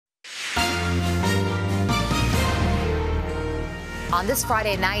On this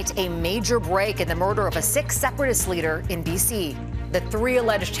Friday night, a major break in the murder of a Sikh separatist leader in BC. The 3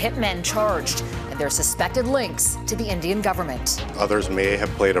 alleged hitmen charged and their suspected links to the Indian government. Others may have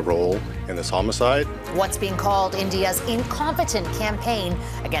played a role in this homicide. What's being called India's incompetent campaign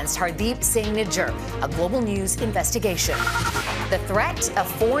against Hardeep Singh Nijjar, a global news investigation. The threat of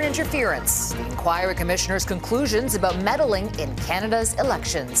foreign interference, the inquiry commissioner's conclusions about meddling in Canada's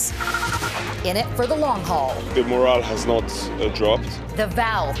elections. In it for the long haul. The morale has not dropped. The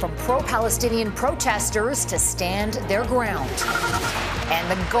vow from pro-Palestinian protesters to stand their ground. And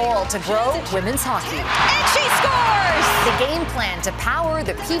the goal to grow women's hockey. And she scores! The game plan to power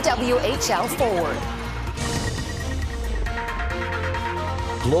the PWHL forward.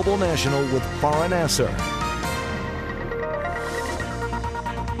 Global National with Farah Nasser.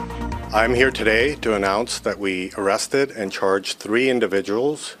 I'm here today to announce that we arrested and charged 3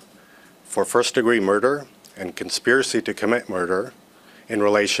 individuals for first-degree murder and conspiracy to commit murder in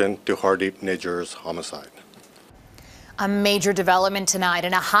relation to Hardeep Nijjar's homicide. A major development tonight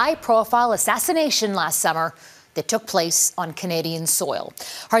in a high-profile assassination last summer that took place on Canadian soil.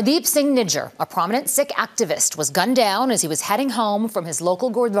 Hardeep Singh Nijjar, a prominent Sikh activist, was gunned down as he was heading home from his local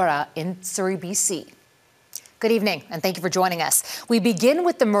Gurdwara in Surrey, BC. Good evening, and thank you for joining us. We begin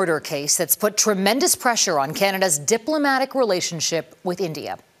with the murder case that's put tremendous pressure on Canada's diplomatic relationship with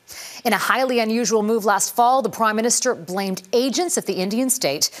India. In a highly unusual move last fall, the Prime Minister blamed agents of the Indian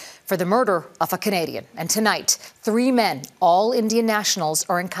state for the murder of a Canadian. And tonight, 3 men, all Indian nationals,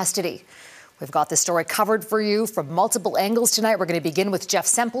 are in custody. We've got this story covered for you from multiple angles tonight. We're going to begin with Jeff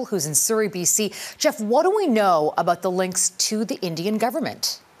Semple, who's in Surrey, BC. Jeff, what do we know about the links to the Indian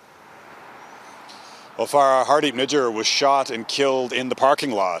government? Well, Farah, Hardeep Nijjar was shot and killed in the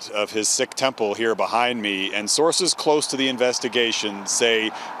parking lot of his Sikh temple here behind me, and sources close to the investigation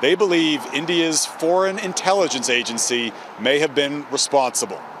say they believe India's foreign intelligence agency may have been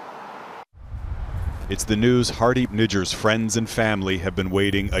responsible. It's the news Hardeep Nijjar's friends and family have been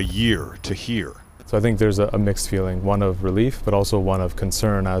waiting a year to hear. So I think there's a mixed feeling, one of relief, but also one of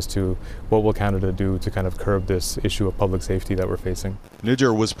concern as to what will Canada do to kind of curb this issue of public safety that we're facing.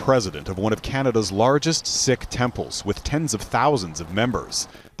 Nijjar was president of one of Canada's largest Sikh temples with tens of thousands of members.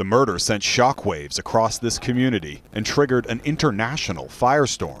 The murder sent shockwaves across this community and triggered an international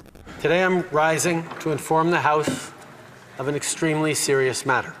firestorm. Today I'm rising to inform the House of an extremely serious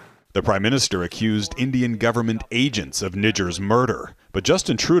matter. The Prime Minister accused Indian government agents of Nijjar's murder, but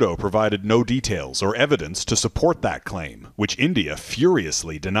Justin Trudeau provided no details or evidence to support that claim, which India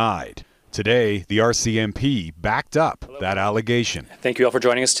furiously denied. Today, the RCMP backed up that allegation. Thank you all for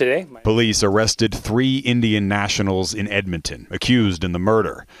joining us today. Police arrested 3 Indian nationals in Edmonton, accused in the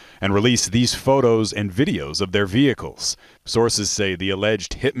murder, and released these photos and videos of their vehicles. Sources say the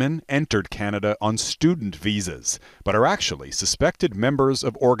alleged hitmen entered Canada on student visas, but are actually suspected members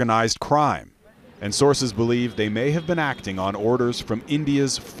of organized crime. And sources believe they may have been acting on orders from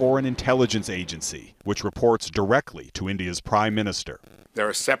India's Foreign Intelligence Agency, which reports directly to India's Prime Minister. There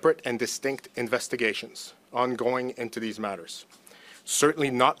are separate and distinct investigations ongoing into these matters, certainly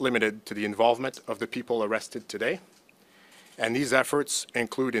not limited to the involvement of the people arrested today. And these efforts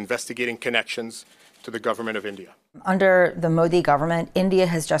include investigating connections to the government of India. Under the Modi government, India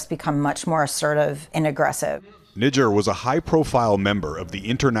has just become much more assertive and aggressive. Nijjar was a high-profile member of the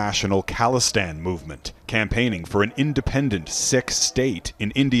international Khalistan movement, campaigning for an independent Sikh state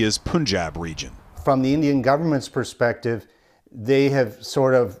in India's Punjab region. From the Indian government's perspective, they have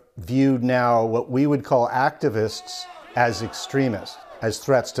sort of viewed now what we would call activists as extremists, as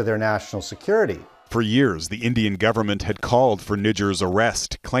threats to their national security. For years, the Indian government had called for Nijjar's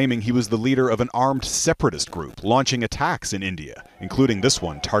arrest, claiming he was the leader of an armed separatist group launching attacks in India, including this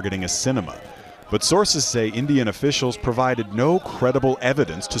one targeting a cinema. But sources say Indian officials provided no credible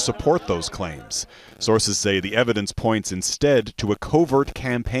evidence to support those claims. Sources say the evidence points instead to a covert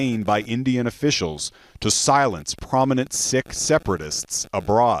campaign by Indian officials to silence prominent Sikh separatists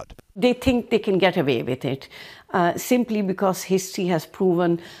abroad. They think they can get away with it simply because history has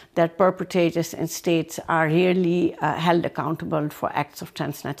proven that perpetrators and states are rarely held accountable for acts of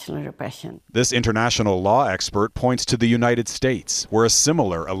transnational repression. This international law expert points to the United States, where a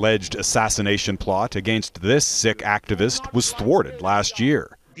similar alleged assassination plot against this Sikh activist was thwarted last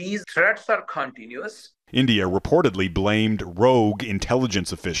year. These threats are continuous. India reportedly blamed rogue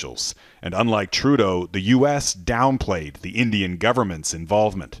intelligence officials, and unlike Trudeau, the U.S. downplayed the Indian government's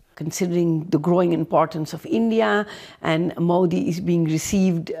involvement. Considering the growing importance of India, and Modi is being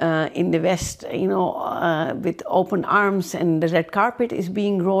received in the West, with open arms, and the red carpet is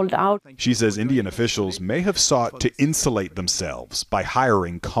being rolled out. She says Indian officials may have sought to insulate themselves by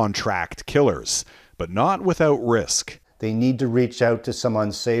hiring contract killers, but not without risk. They need to reach out to some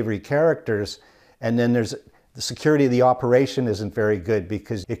unsavory characters. And then there's the security of the operation isn't very good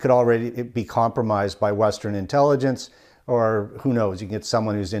because it could already be compromised by Western intelligence, or who knows, you can get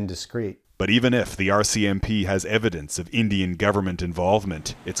someone who's indiscreet. But even if the RCMP has evidence of Indian government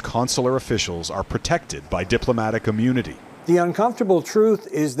involvement, its consular officials are protected by diplomatic immunity. The uncomfortable truth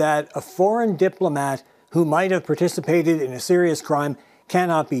is that a foreign diplomat who might have participated in a serious crime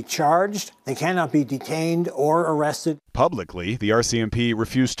cannot be charged, they cannot be detained or arrested. Publicly, the RCMP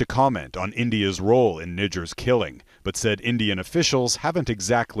refused to comment on India's role in Nijjar's killing, but said Indian officials haven't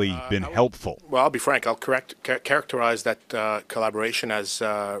exactly been helpful. Well, I'll be frank, I'll characterize that collaboration as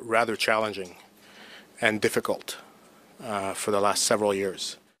rather challenging and difficult for the last several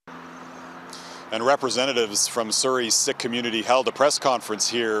years. And representatives from Surrey's Sikh community held a press conference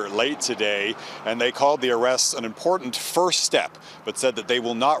here late today, and they called the arrests an important first step, but said that they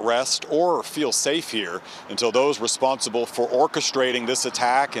will not rest or feel safe here until those responsible for orchestrating this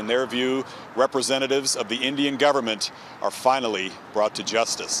attack, in their view, representatives of the Indian government, are finally brought to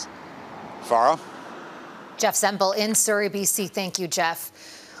justice. Farah? Jeff Semple in Surrey, BC. Thank you, Jeff.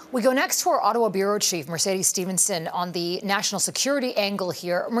 We go next to our Ottawa Bureau Chief, Mercedes Stephenson, on the national security angle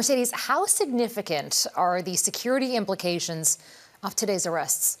here. Mercedes, how significant are the security implications of today's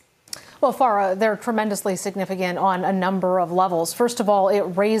arrests? Well, Farah, they're tremendously significant on a number of levels. First of all, it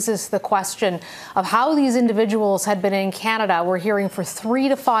raises the question of how these individuals had been in Canada, we're hearing, for 3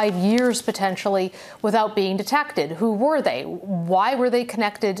 to 5 years potentially without being detected. Who were they? Why were they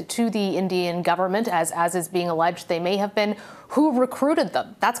connected to the Indian government, as is being alleged they may have been? Who recruited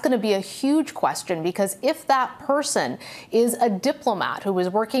them? That's going to be a huge question, because if that person is a diplomat who is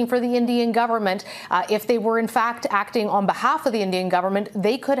working for the Indian government, if they were in fact acting on behalf of the Indian government,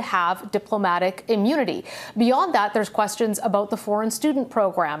 they could have diplomatic immunity. Beyond that, there's questions about the foreign student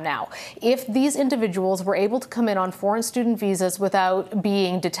program now. If these individuals were able to come in on foreign student visas without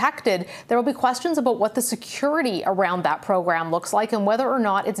being detected, there will be questions about what the security around that program looks like and whether or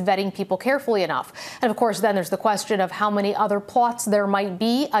not it's vetting people carefully enough. And of course, then there's the question of how many other plots there might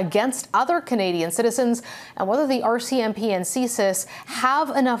be against other Canadian citizens and whether the RCMP and CSIS have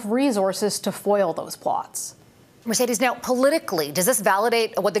enough resources to foil those plots. Mercedes, now politically, does this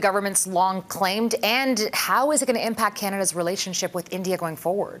validate what the government's long claimed, and how is it going to impact Canada's relationship with India going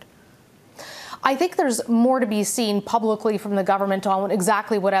forward? I think there's more to be seen publicly from the government on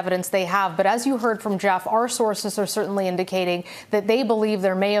exactly what evidence they have. But as you heard from Jeff, our sources are certainly indicating that they believe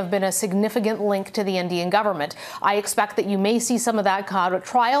there may have been a significant link to the Indian government. I expect that you may see some of that come out at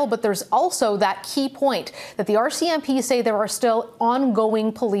trial, but there's also that key point that the RCMP say there are still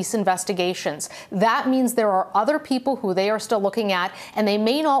ongoing police investigations. That means there are other people who they are still looking at, and they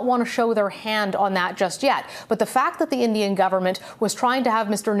may not want to show their hand on that just yet. But the fact that the Indian government was trying to have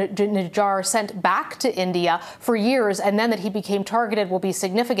Mr. Nijjar sent back to India for years, and then that he became targeted, will be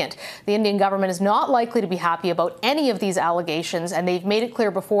significant. The Indian government is not likely to be happy about any of these allegations, and they've made it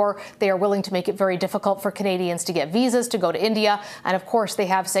clear before they are willing to make it very difficult for Canadians to get visas to go to India. And of course, they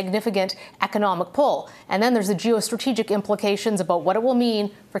have significant economic pull. And then there's the geostrategic implications about what it will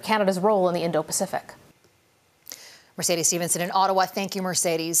mean for Canada's role in the Indo-Pacific. Mercedes Stephenson in Ottawa. Thank you,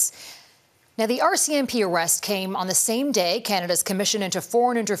 Mercedes. Now, the RCMP arrest came on the same day Canada's Commission into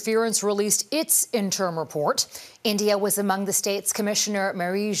Foreign Interference released its interim report. India was among the state's Commissioner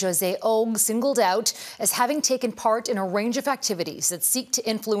Marie-Josée Augue singled out as having taken part in a range of activities that seek to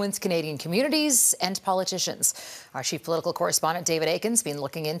influence Canadian communities and politicians. Our chief political correspondent, David Akin, has been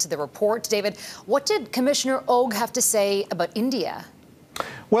looking into the report. David, what did Commissioner Augue have to say about India?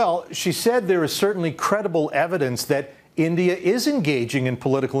 Well, she said there is certainly credible evidence that India is engaging in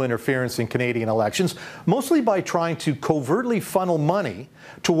political interference in Canadian elections, mostly by trying to covertly funnel money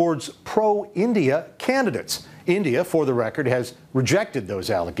towards pro-India candidates. India, for the record, has rejected those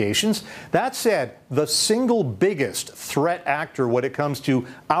allegations. That said, the single biggest threat actor when it comes to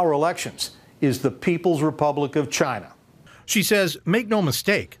our elections is the People's Republic of China. She says, make no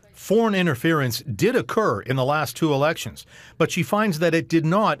mistake, foreign interference did occur in the last 2 elections, but she finds that it did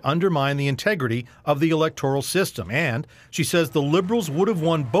not undermine the integrity of the electoral system. And she says the Liberals would have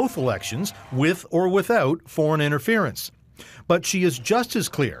won both elections with or without foreign interference. But she is just as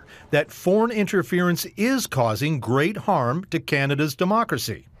clear that foreign interference is causing great harm to Canada's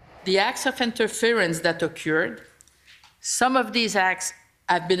democracy. The acts of interference that occurred, some of these acts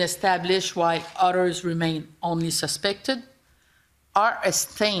have been established while others remain only suspected, are a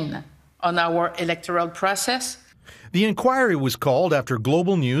stain on our electoral process. The inquiry was called after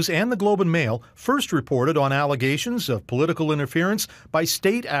Global News and the Globe and Mail first reported on allegations of political interference by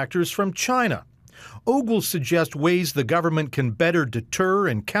state actors from China. Ogle suggests ways the government can better deter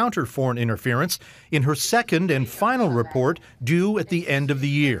and counter foreign interference in her second and final report due at the end of the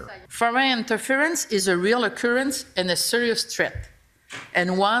year. Foreign interference is a real occurrence and a serious threat,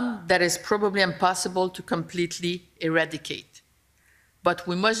 and one that is probably impossible to completely eradicate. But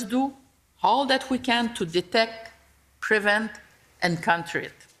we must do all that we can to detect, prevent, and counter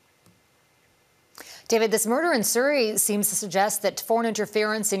it. David, this murder in Surrey seems to suggest that foreign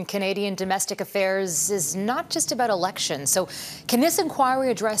interference in Canadian domestic affairs is not just about elections. So can this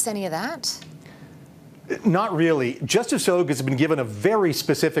inquiry address any of that? Not really. Justice Ogle has been given a very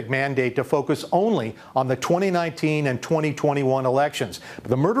specific mandate to focus only on the 2019 and 2021 elections.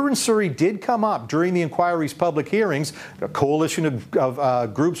 But the murder in Surrey did come up during the inquiry's public hearings. A coalition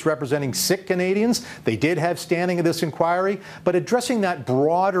of groups representing Sikh Canadians, they did have standing in this inquiry. But addressing that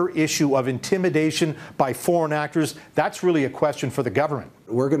broader issue of intimidation by foreign actors, that's really a question for the government.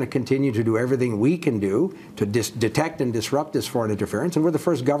 We're going to continue to do everything we can do to detect and disrupt this foreign interference. And we're the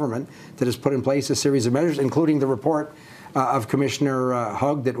first government that has put in place a series of measures, including the report of Commissioner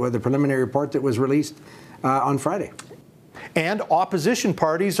Hogg, the preliminary report that was released on Friday. And opposition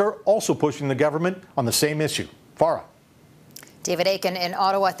parties are also pushing the government on the same issue. Farah. David Akin in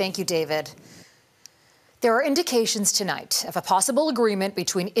Ottawa. Thank you, David. There are indications tonight of a possible agreement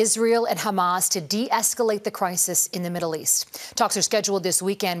between Israel and Hamas to de-escalate the crisis in the Middle East. Talks are scheduled this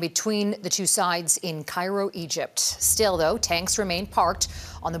weekend between the two sides in Cairo, Egypt. Still, though, tanks remain parked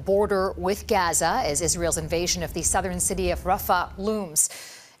on the border with Gaza as Israel's invasion of the southern city of Rafah looms.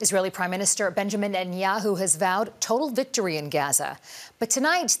 Israeli Prime Minister Benjamin Netanyahu has vowed total victory in Gaza. But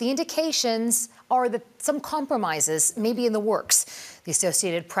tonight, the indications are that some compromises may be in the works. The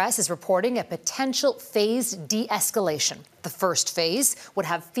Associated Press is reporting a potential phased de-escalation. The first phase would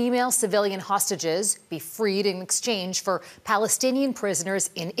have female civilian hostages be freed in exchange for Palestinian prisoners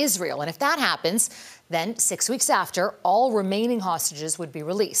in Israel. And if that happens, then 6 weeks after, all remaining hostages would be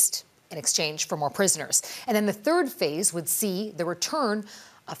released in exchange for more prisoners. And then the third phase would see the return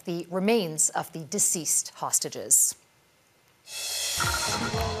of the remains of the deceased hostages.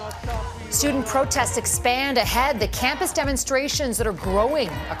 Student protests expand ahead, the campus demonstrations that are growing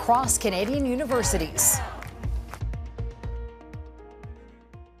across Canadian universities.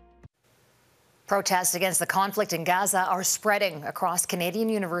 Protests against the conflict in Gaza are spreading across Canadian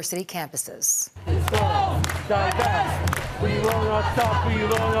university campuses.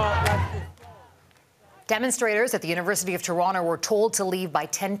 Demonstrators at the University of Toronto were told to leave by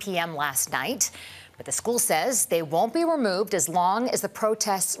 10 p.m. last night. But the school says they won't be removed as long as the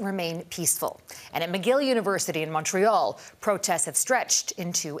protests remain peaceful. And at McGill University in Montreal, protests have stretched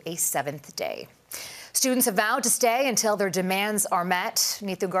into a 7th day. Students have vowed to stay until their demands are met.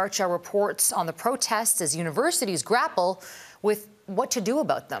 Neethu Garcha reports on the protests as universities grapple with what to do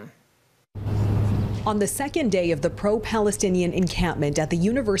about them. On the second day of the pro-Palestinian encampment at the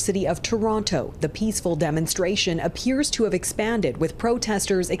University of Toronto, the peaceful demonstration appears to have expanded, with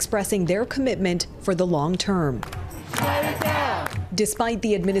protesters expressing their commitment for the long term. Despite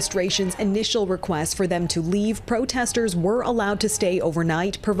the administration's initial request for them to leave, protesters were allowed to stay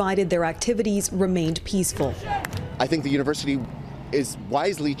overnight, provided their activities remained peaceful. I think the university is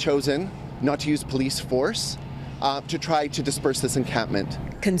wisely chosen not to use police force to try to disperse this encampment.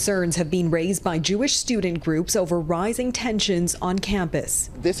 Concerns have been raised by Jewish student groups over rising tensions on campus.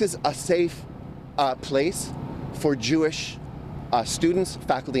 This is a safe place for Jewish students,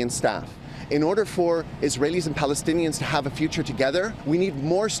 faculty, and staff. In order for Israelis and Palestinians to have a future together, we need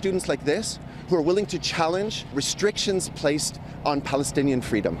more students like this who are willing to challenge restrictions placed on Palestinian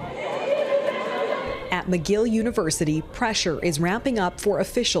freedom. At McGill University, pressure is ramping up for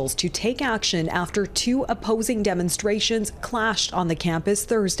officials to take action after two opposing demonstrations clashed on the campus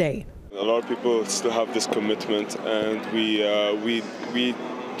Thursday. A lot of people still have this commitment, and we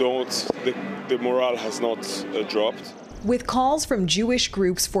don't. The morale has not dropped. With calls from Jewish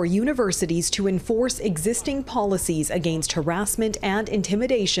groups for universities to enforce existing policies against harassment and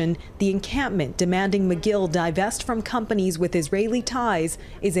intimidation, the encampment demanding McGill divest from companies with Israeli ties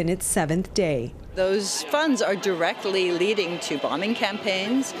is in its 7th day. Those funds are directly leading to bombing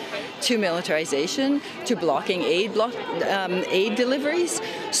campaigns, to militarization, to blocking aid deliveries.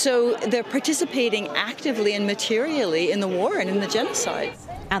 So they're participating actively and materially in the war and in the genocide.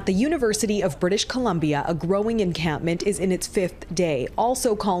 At the University of British Columbia, a growing encampment is in its 5th day,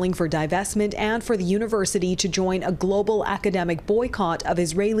 also calling for divestment and for the university to join a global academic boycott of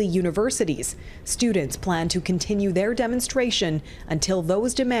Israeli universities. Students plan to continue their demonstration until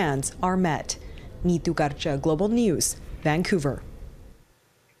those demands are met. Neethu Garcha, Global News, Vancouver.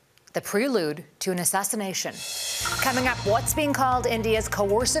 the prelude to an assassination. Coming up, what's being called India's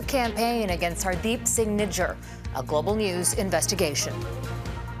coercive campaign against Hardeep Singh Nijjar, a Global News investigation.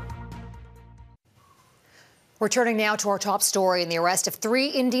 We're turning now to our top story in the arrest of 3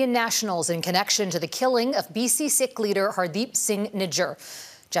 Indian nationals in connection to the killing of BC Sikh leader Hardeep Singh Nijjar.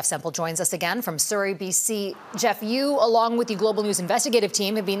 Jeff Semple joins us again from Surrey, BC. Jeff, you, along with the Global News investigative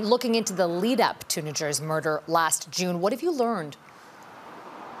team, have been looking into the lead-up to Nijjar's murder last June. What have you learned?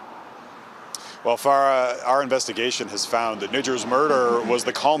 Well, Farah, our investigation has found that Nijjar's murder was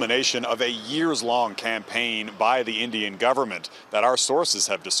the culmination of a years-long campaign by the Indian government that our sources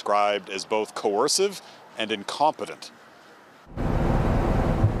have described as both coercive and incompetent.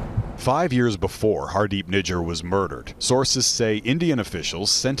 5 years before Hardeep Nijjar was murdered, sources say Indian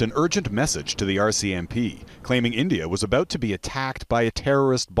officials sent an urgent message to the RCMP, claiming India was about to be attacked by a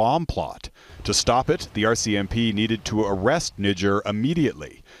terrorist bomb plot. To stop it, the RCMP needed to arrest Nijjar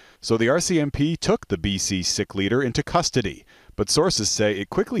immediately. So the RCMP took the BC Sikh leader into custody. But sources say it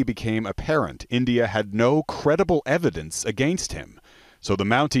quickly became apparent India had no credible evidence against him. So the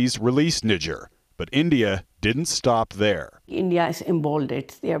Mounties released Nijjar. But India didn't stop there. India is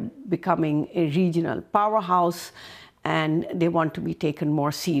emboldened. They are becoming a regional powerhouse, and they want to be taken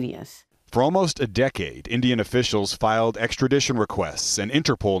more serious. For almost a decade, Indian officials filed extradition requests and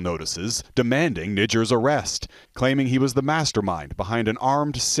Interpol notices demanding Nijjar's arrest, claiming he was the mastermind behind an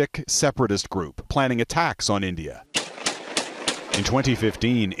armed Sikh separatist group planning attacks on India. In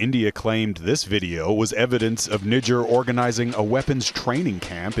 2015, India claimed this video was evidence of Nijjar organizing a weapons training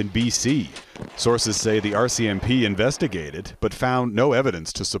camp in BC. Sources say the RCMP investigated, but found no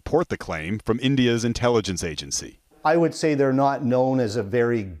evidence to support the claim from India's intelligence agency. I would say they're not known as a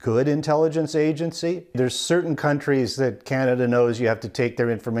very good intelligence agency. There's certain countries that Canada knows you have to take their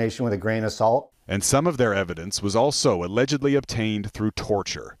information with a grain of salt. And some of their evidence was also allegedly obtained through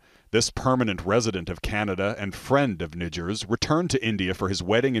torture. This permanent resident of Canada and friend of Nijjar's returned to India for his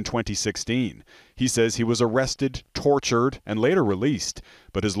wedding in 2016. He says he was arrested, tortured, and later released.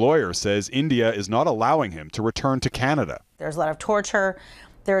 But his lawyer says India is not allowing him to return to Canada. There's a lot of torture.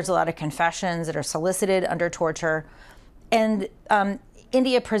 There's a lot of confessions that are solicited under torture. And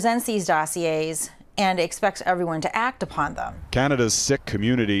India presents these dossiers and expects everyone to act upon them. Canada's Sikh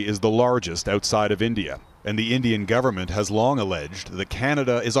community is the largest outside of India. And the Indian government has long alleged that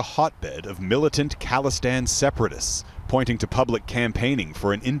Canada is a hotbed of militant Khalistan separatists, pointing to public campaigning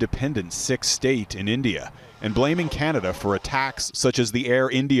for an independent Sikh state in India, and blaming Canada for attacks such as the Air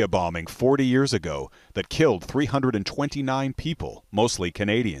India bombing 40 years ago that killed 329 people, mostly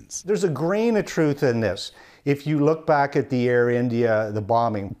Canadians. There's a grain of truth in this. If you look back at the Air India, the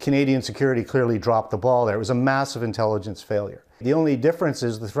bombing, Canadian security clearly dropped the ball there. It was a massive intelligence failure. The only difference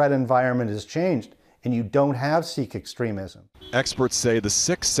is the threat environment has changed, and you don't have Sikh extremism. Experts say the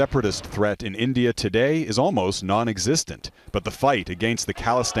Sikh separatist threat in India today is almost non-existent, but the fight against the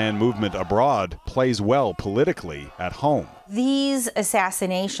Khalistan movement abroad plays well politically at home. These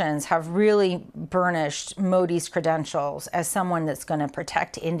assassinations have really burnished Modi's credentials as someone that's going to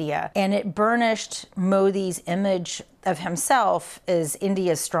protect India, and it burnished Modi's image of himself as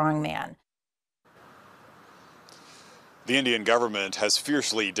India's strongman. The Indian government has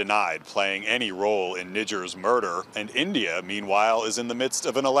fiercely denied playing any role in Nijjar's murder, and India, meanwhile, is in the midst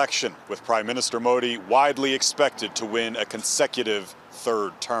of an election, with Prime Minister Modi widely expected to win a consecutive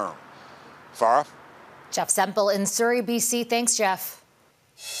third term. Farah? Jeff Semple in Surrey, BC. Thanks, Jeff.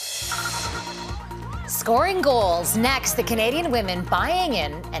 Scoring goals. Next, the Canadian women buying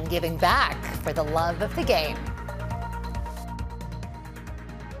in and giving back for the love of the game.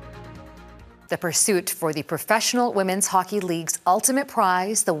 The pursuit for the Professional Women's Hockey League's ultimate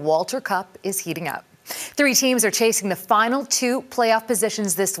prize, the Walter Cup, is heating up. 3 teams are chasing the final 2 playoff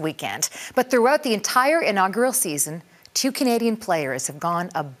positions this weekend. But throughout the entire inaugural season, 2 Canadian players have gone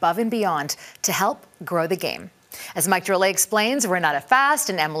above and beyond to help grow the game. As Mike Drolet explains, Renata Fast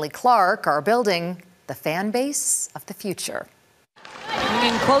and Emily Clark are building the fan base of the future.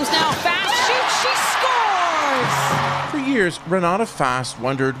 In close now, Fast shoots, she scores! For years, Renata Fast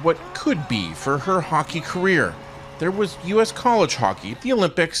wondered what could be for her hockey career. There was U.S. college hockey, the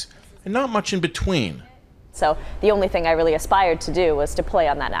Olympics, and not much in between. So the only thing I really aspired to do was to play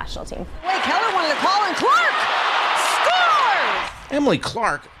on that national team. Wade Keller wanted to call, and Clark scores! Emily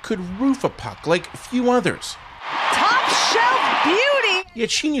Clark could roof a puck like few others. Top shelf beauty!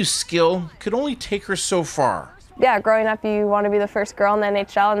 Yet she knew skill could only take her so far. Yeah, growing up you want to be the first girl in the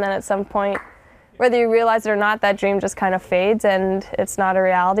NHL, and then at some point, whether you realize it or not, that dream just kind of fades and it's not a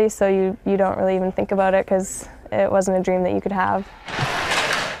reality, so you don't really even think about it because it wasn't a dream that you could have.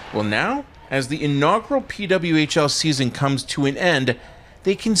 Well now, as the inaugural PWHL season comes to an end,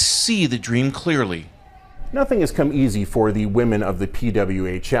 they can see the dream clearly. Nothing has come easy for the women of the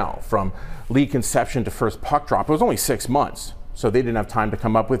PWHL. From league conception to first puck drop, it was only 6 months, so they didn't have time to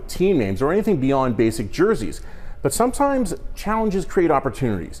come up with team names or anything beyond basic jerseys. But sometimes challenges create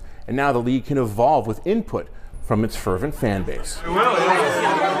opportunities, and now the league can evolve with input from its fervent fan base.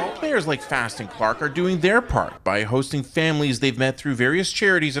 Players like Fast and Clark are doing their part by hosting families they've met through various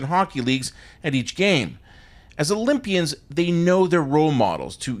charities and hockey leagues at each game. As Olympians, they know they're role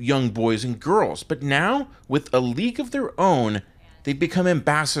models to young boys and girls, but now, with a league of their own, they've become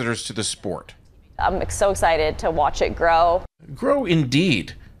ambassadors to the sport. I'm so excited to watch it grow. Grow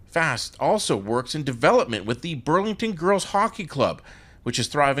indeed. Fast also works in development with the Burlington Girls Hockey Club, which is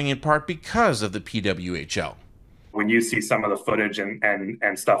thriving in part because of the PWHL. When you see some of the footage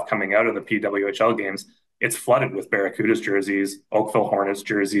and stuff coming out of the PWHL games, it's flooded with Barracudas jerseys, Oakville Hornets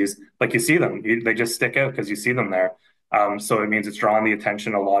jerseys. Like, you see them, they just stick out because you see them there. So it means it's drawing the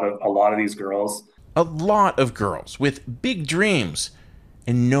attention a lot of these girls. A lot of girls with big dreams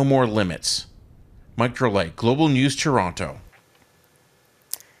and no more limits. Mike Drolet, Global News, Toronto.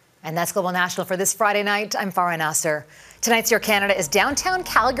 And that's Global National for this Friday night. I'm Farah Nasser. Tonight's Your Canada is downtown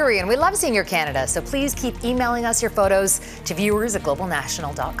Calgary, and we love seeing your Canada, so please keep emailing us your photos to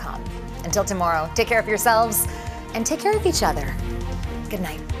viewers@globalnational.com. Until tomorrow, take care of yourselves and take care of each other. Good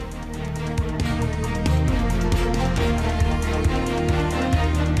night.